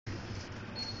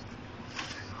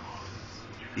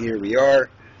Here we are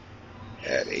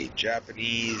at a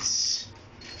Japanese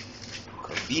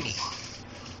convenience.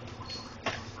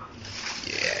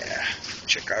 Yeah,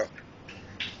 check out.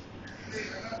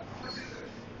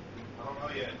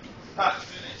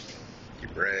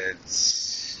 Your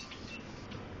breads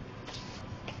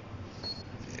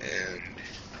and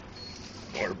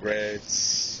more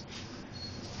breads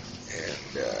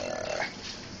and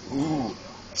ooh,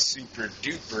 super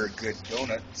duper good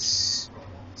donuts.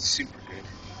 Super good.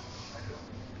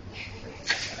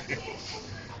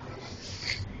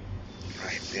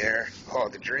 Right there, all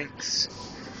the drinks,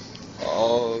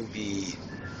 all the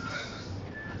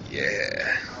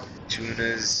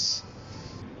tunas.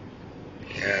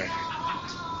 Yeah.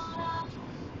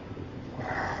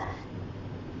 Wow.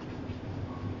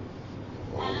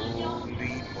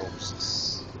 Holy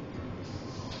Moses.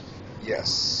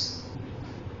 Yes.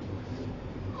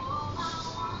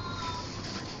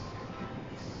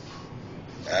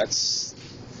 That's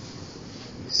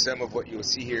some of what you'll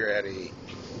see here at a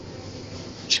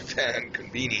Japan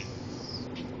convenience.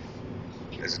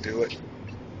 Let's do it.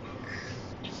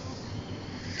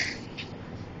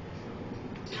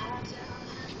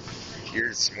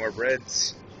 Here's some more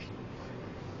breads.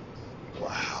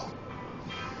 Wow.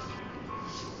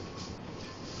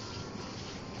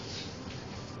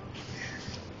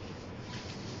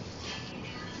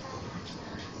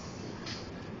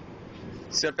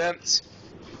 Sup, Emps?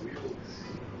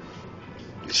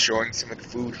 Just showing some of the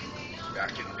food.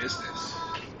 Back in business.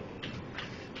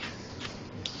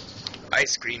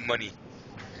 Ice cream money.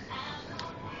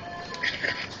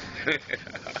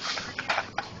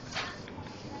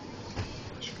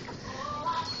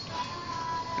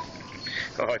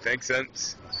 Oh, thanks,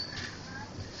 Emps.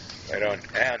 Right on.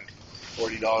 And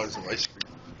 $40 of ice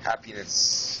cream.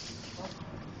 happiness.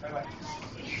 Bye-bye.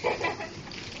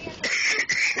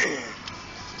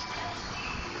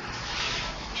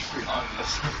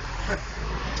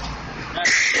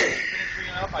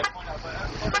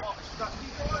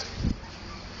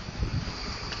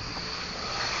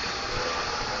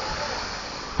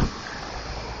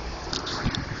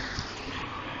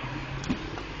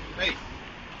 Hey,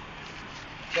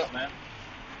 what's up, man?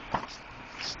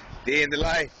 Day in the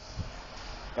life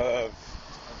of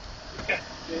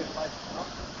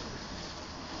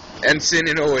Ensign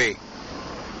in 08.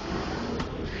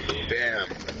 Bam.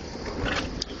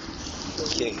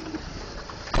 Okay.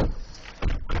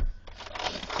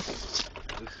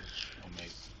 This is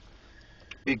amazing.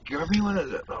 Hey, grab me one of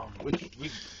the,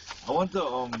 I want the,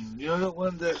 you know the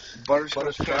one that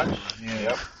butterscotch? Yeah.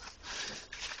 Yep.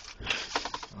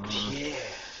 Yeah.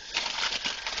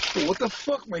 Oh, what the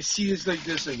fuck? My seat is like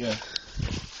this again.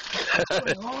 What's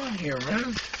going on here,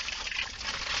 man?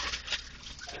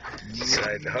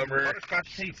 Inside the Hummer.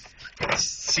 Butterscotch taste.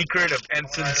 Secret of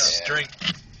Ensign's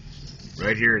strength.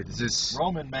 Right here. This is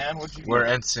Roman, man, what'd you where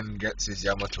get? Ensign gets his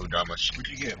Yamato Damashi.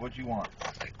 What'd you get? What'd you want?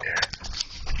 Right there.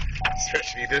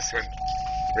 Especially this one.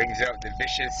 Brings out the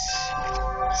vicious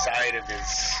side of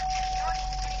his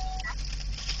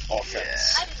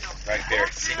offense. Right there.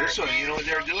 Secret. This one, you know what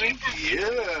they're doing? Yeah,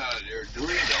 they're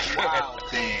doing the wild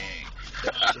thing.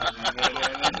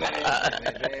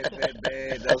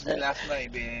 That was me last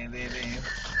night.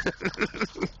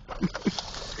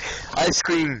 Ice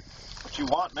cream. What you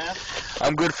want, man?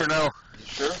 I'm good for now. You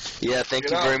sure? Yeah, thank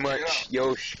you very much.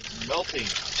 Yosh. Melting.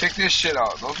 Check this shit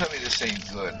out. Don't tell me this ain't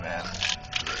good, man.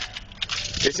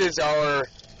 This is our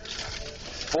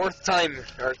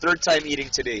third time eating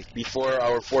today, before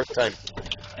our fourth time.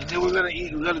 And then we're gonna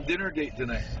eat. We got a dinner date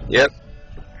tonight. Yep.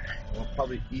 We'll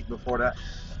probably eat before that.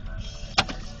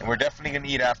 And we're definitely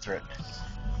gonna eat after it.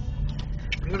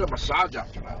 We got a massage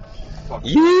after that. Fuck.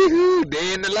 Yoo-hoo!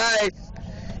 Day in the life.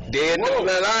 Day in Whoa.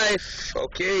 the life.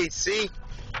 Okay, see?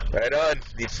 Right on.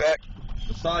 The effect.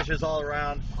 Massages all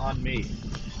around on me.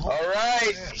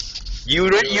 Alright. You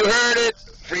heard it.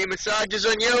 Free massages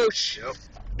on Yosh. Yep.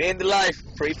 Day in the life.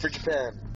 Pray for Japan.